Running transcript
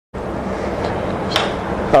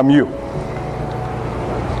I'm you.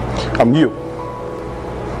 I'm you.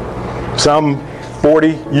 Some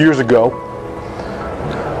 40 years ago,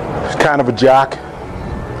 I was kind of a jock,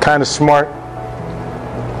 kind of smart,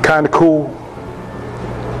 kind of cool,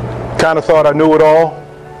 kind of thought I knew it all.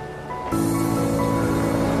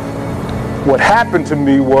 What happened to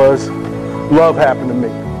me was love happened to me.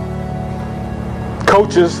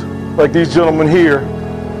 Coaches, like these gentlemen here,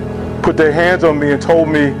 put their hands on me and told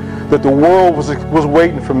me that the world was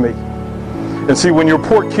waiting for me. And see, when you're a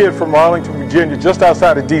poor kid from Arlington, Virginia, just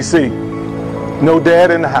outside of D.C., no dad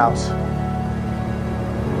in the house,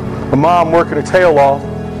 a mom working her tail off,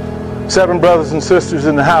 7 brothers and sisters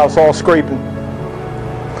in the house all scraping.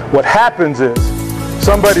 What happens is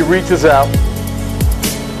somebody reaches out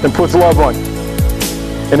and puts love on you.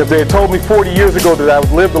 And if they had told me 40 years ago that I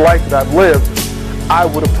would live the life that I've lived, I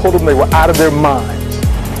would have told them they were out of their mind.